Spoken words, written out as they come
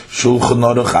Shulchan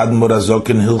Aruch Admor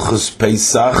Azokin Hilchos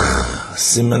Pesach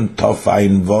Siman Tov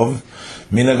Ayin Vov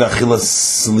Minhag Achilas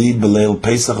Sli B'Leil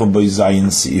Pesach U'Bo Zayin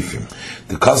Seifim.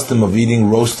 The custom of eating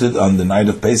roasted on the night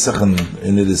of Pesach, and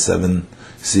in it is 7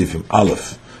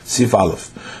 Seifim. Sif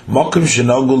Aleph. Mokim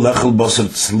Shenogu Lechel Basar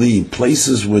Tzli,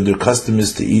 places where their custom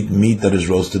is to eat meat that is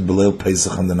roasted B'Leil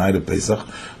Pesach on the night of Pesach.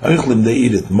 Eichlim, they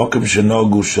eat it. Mokim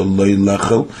Shenogu Shaloi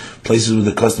Lechel, places where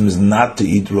the custom is not to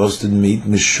eat roasted meat,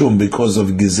 Mishum, because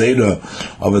of Gezerah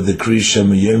of a decree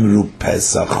Shem Yemru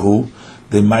Pesachu,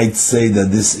 they might say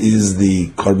that this is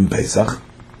the Korban Pesach.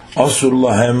 Asur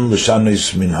lahem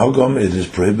l'shanos minhagam, it is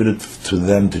prohibited to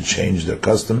them to change their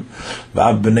custom.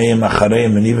 V'av b'neim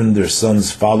achareim, and even their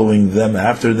sons following them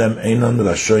after them, einon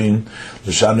rashoyin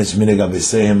l'shanos minhag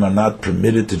aviseim, are not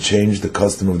permitted to change the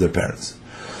custom of their parents.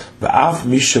 V'af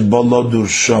misha balodur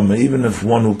shom, even if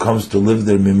one who comes to live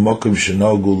there mimokim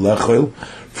shenogu lechel,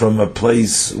 from a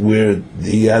place where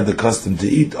he had the custom to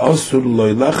eat, asur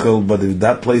loy lechel, but if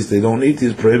that place they don't eat, he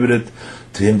is prohibited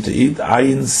to him to eat.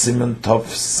 Ayin Siman Tov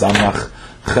Samach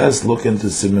Ches, look into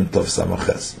Siman Tov Samach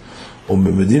Ches.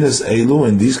 Medinas Eilu,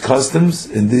 in these customs,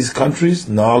 in these countries,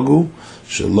 Nagu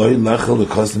Shaloi Lechel, the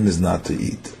custom is not to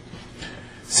eat.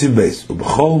 Sibbeis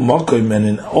Ubechol Mokim, and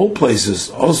in all places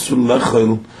Osur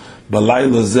Lechel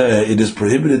Balayla Zeh, it is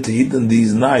prohibited to eat in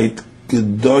these night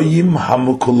Gedoyim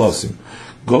Hamukulosim,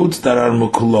 goats that are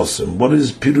Mukulosim. What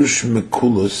is Pirush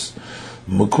Mekulos?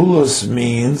 Mekulos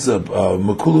means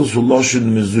Mekulos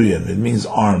Uloshin Mizuyan. It means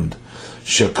armed.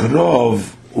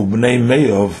 Shekrov Ubnei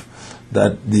Meov,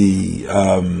 that the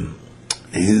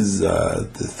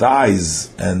thighs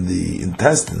and the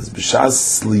intestines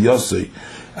B'shas Liyosoi,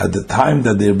 at the time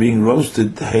that they are being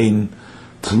roasted, Hein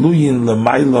Tluyin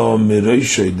Lamailo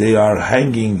Miroshoi, they are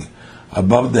hanging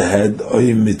above the head,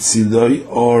 Oy Mitzidoi,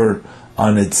 or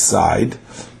on its side,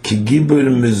 Kigibur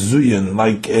Mizuyan,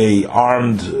 like a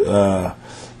armed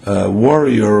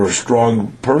warrior or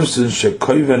strong person,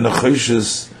 Shekoiva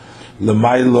Nechoshes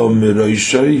Lamailo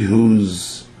Miroshoi,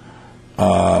 whose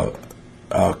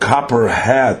copper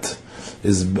hat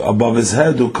is above his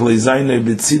head, Ukleizaine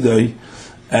Bitzidoi,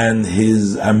 and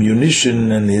his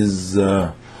ammunition and his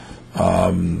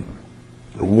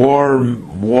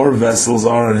war vessels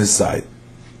are on his side.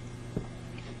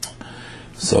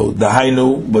 So the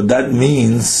Hainu, but that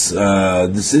means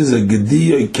this is a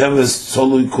Gediya Keves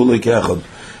Tzolui Kulek Echad,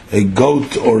 a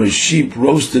goat or a sheep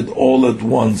roasted all at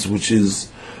once, which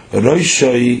is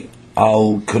Roshai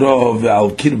al Krov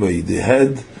al Kirbay, the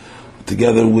head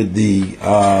together with the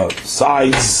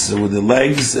sides, with the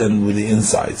legs and with the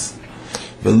insides.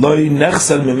 Veloy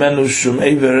nechsal mimenu shum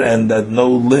ever, and that no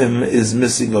limb is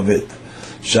missing of it.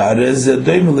 Sha'arez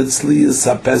doim litzli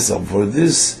sapesach, for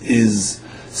this is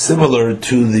similar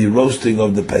to the roasting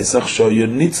of the Pesach. Shoyer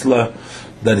nitzla,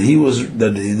 that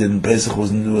in Pesach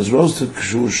was roasted.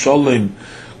 Kshu sholem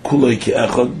kulei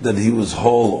ke'echad, that he was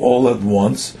whole all at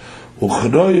once.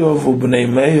 Uchroyov ubnei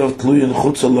meiyov tluyin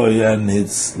chutzaloi, and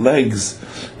its legs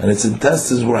and its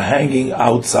intestines were hanging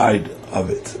outside of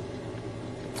it.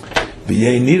 And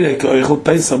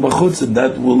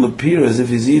that will appear as if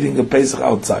he's eating a Pesach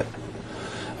outside.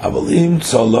 But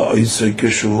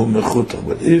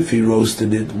if he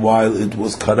roasted it while it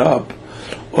was cut up,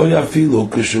 or even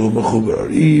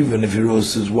if he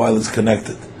roasts it while it's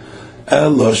connected,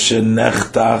 but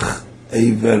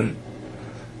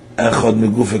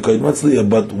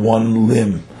one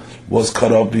limb was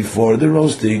cut off before the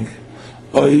roasting,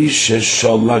 or he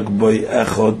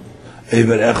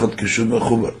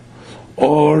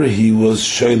was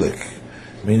shoylek,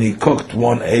 meaning he cooked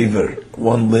one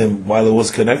limb while it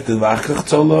was connected,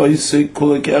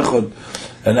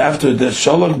 and after that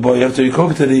sholak boy, after he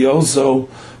cooked it, he also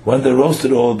went and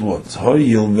roasted all at once.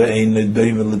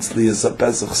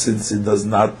 Since it it's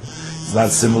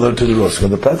not similar to the roast of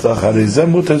the Pesach,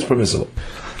 Harizah is permissible.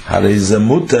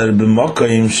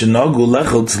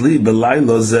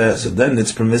 So then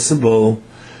it's permissible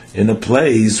in a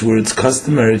place where it's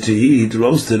customary to eat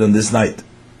roasted on this night.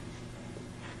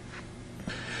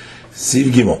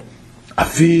 Siv Gimel.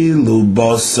 Afilu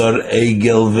basar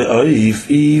egel ve'oif,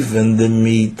 even the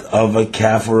meat of a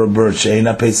calf or a bird,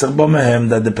 she'ena pesach b'mehem,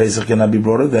 that the pesach cannot be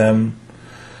brought to them.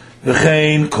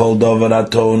 V'chein kol davar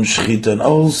aton shchita, and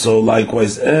also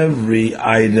likewise every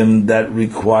item that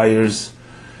requires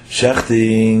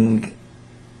shechting.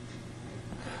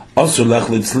 Also,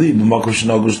 it's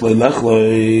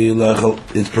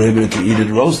prohibited to eat it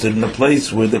roasted in a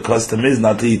place where the custom is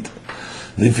not to eat.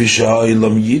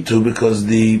 Because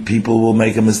the people will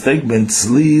make a mistake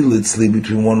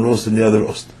between one roast and the other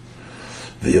roast.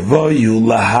 And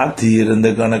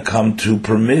they're going to come to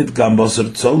permit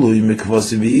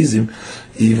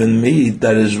even meat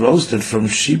that is roasted from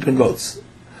sheep and goats.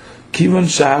 Kivan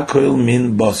sha'akoil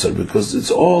min basar, because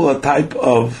it's all a type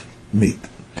of meat.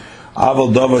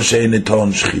 Aval davar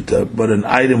she'eneton shchita, but an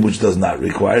item which does not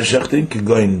require shechting, can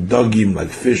go in dogim like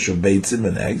fish or beitzim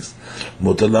and eggs.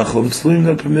 Mutar lachlam tzluim,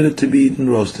 are permitted to be eaten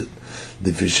roasted.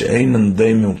 The fish and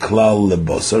daimim klal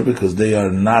lebasar, because they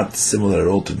are not similar at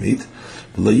all to meat.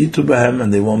 Lo yitu bahem,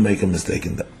 and they won't make a mistake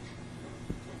in them.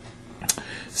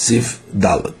 Sif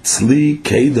dalet tzli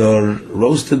kedar,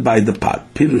 roasted by the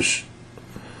pot. Pirush,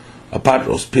 a pot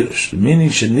roast, pirush, meaning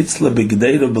shenitzla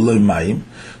begdeira below mayim,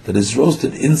 that is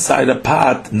roasted inside a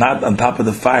pot, not on top of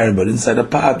the fire, but inside a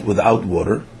pot without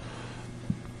water.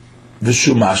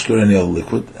 V'shu mashker, any other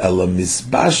liquid. Ela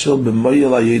misbashel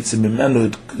b'moyel hayetzim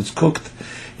mimenu, it's cooked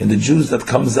in the juice that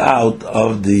comes out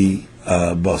of the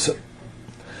basar.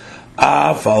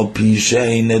 Af al pi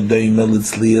she'ein doimel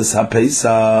litzlias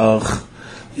haPesach,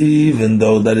 even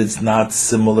though that it's not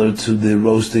similar to the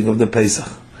roasting of the Pesach.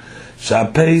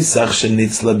 Sha'Pesach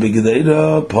shenitzla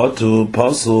b'gedeira potu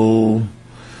pasul,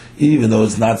 even though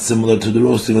it's not similar to the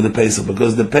roasting of the Pesach,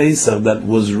 because the Pesach that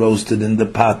was roasted in the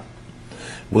pot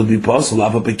would be possible.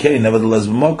 Nevertheless,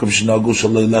 in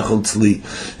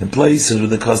places where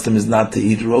the custom is not to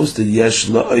eat roasted,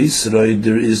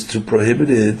 there is to prohibit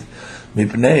it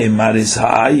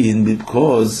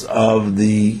because of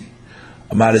the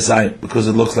because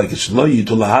it looks like it.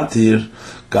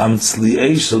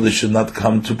 So they should not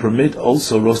come to permit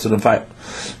also roasted on fire.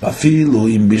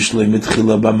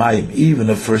 Even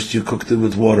if first you cooked it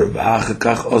with water, and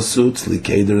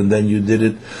then you did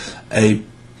it a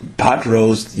pot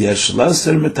roast, you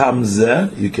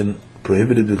can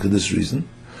prohibit it because of this reason.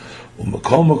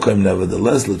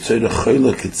 Nevertheless,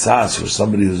 for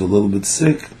somebody who's a little bit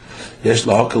sick, you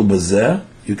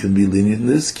can be lenient in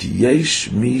this,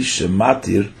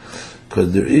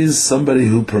 because there is somebody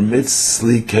who permits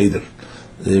sli keder.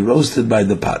 They roasted by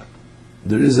the pot.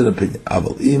 There is an opinion.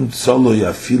 But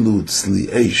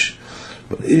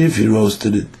if he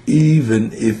roasted it,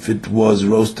 even if it was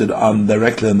roasted on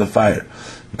directly on the fire,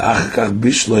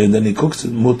 and then he cooks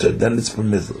it mutter, then it's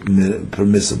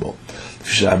permissible.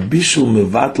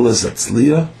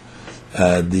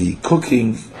 The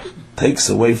cooking takes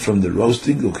away from the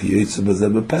roasting. If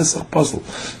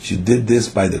you did this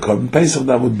by the Korban Pesach,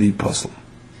 that would be possible.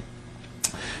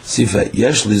 We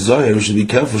should be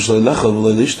careful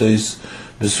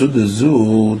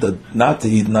that not to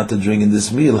eat, not to drink in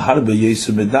this meal,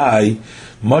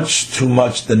 much too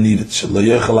much than needed. So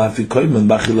you shouldn't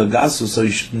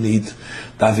eat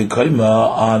dafi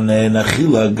koima on an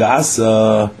achila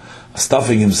gasa,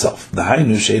 stuffing himself. The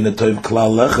hainu sheina toiv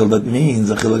klal lechel, that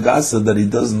means achila gasa, that he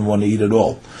doesn't want to eat at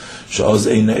all.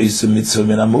 Then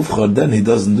he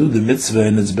doesn't do the mitzvah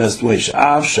in its best way.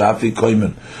 Sha'af shafi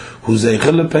koimen, who's a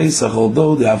chile Pesach,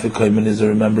 although the afi koimen is a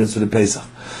remembrance of the Pesach.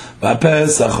 When it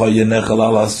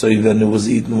was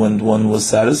eaten when one was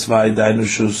satisfied, that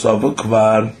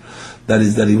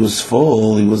is, that he was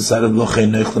full, he was satisfied.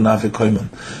 And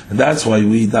that's why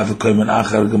we eat afi koimen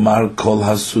achar gemar kol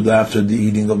hasuda, after the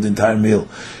eating of the entire meal.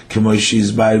 As will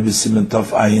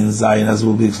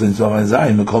be explained to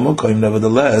Zayin.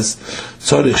 Nevertheless,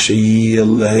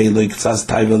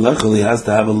 he has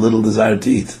to have a little desire to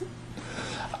eat.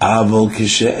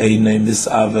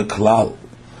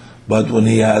 But when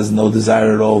he has no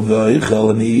desire at all,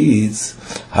 and he eats,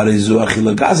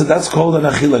 that's called an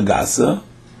achila gasa.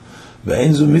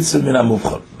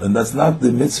 And that's not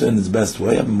the mitzvah in its best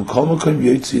way.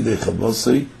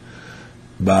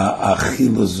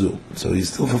 So he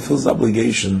still fulfills the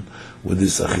obligation with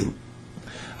this achil.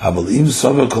 But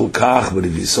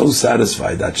if he's so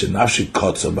satisfied that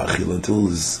until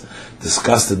he's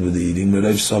disgusted with the eating,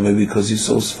 because he's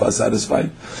so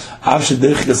satisfied,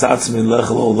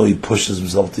 although he pushes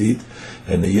himself to eat,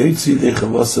 and then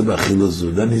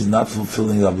he's not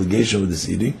fulfilling the obligation with this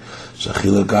eating.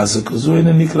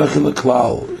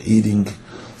 Eating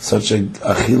such a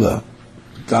achila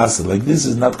gasa like this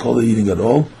is not called eating at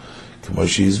all. As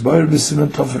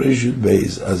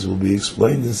will be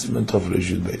explained in Siman Tov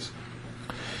Resh Yud Beis.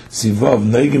 Sivav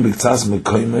negim b'ktsas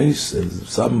mekoymes. In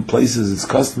some places it's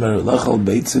customary lachal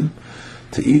beitzim,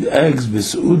 to eat eggs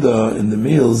b'seuda in the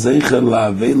meal zeicher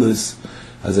la'avelis,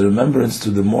 as a remembrance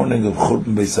to the morning of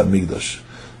Churban Beis Hamikdash,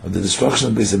 of the destruction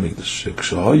of Beis Hamikdash.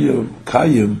 Shekshahoyu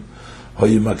kayim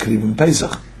hoyu makrivim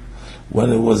Pesach.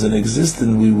 When it was in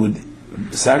existence, we would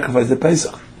sacrifice the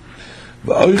Pesach.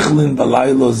 V'oichlin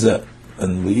b'laylo zeh,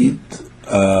 and we eat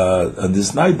on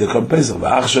this night the Korban Pesach.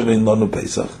 V'achshav ein lanu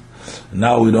Pesach.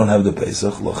 Now we don't have the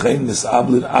Pesach. Lochein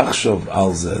misablin achshav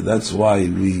al zeh. That's why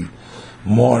we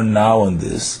mourn now on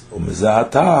this. Umizeh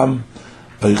hatam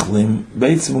Eichlim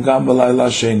beitzim gam b'layla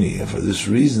sheni. And for this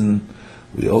reason,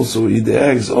 we also eat the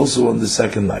eggs also on the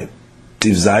second night.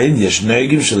 Tiv zayin yesh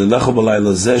neigim shelilechu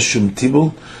b'layla zeh shum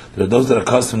tibul. There are those that are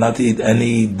accustomed not to eat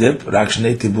any dip. Rak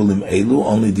shnei tibulim elu,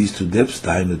 only these two dips.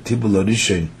 Tainu tibul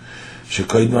arishin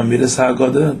shekoydim amiras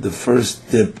ha'agoda, the first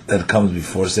dip that comes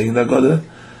before saying the agoda.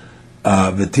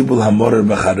 V'tibul hamorer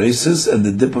b'chareisis, and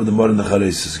the dip of the morer in the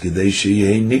chareisis. Kidei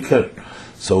sheyeh nikar.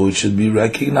 So it should be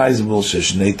recognizable.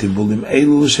 Sheshnei tibulim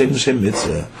elu l'shem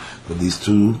mitzvah. But these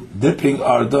two dipping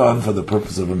are done for the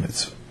purpose of a mitzvah.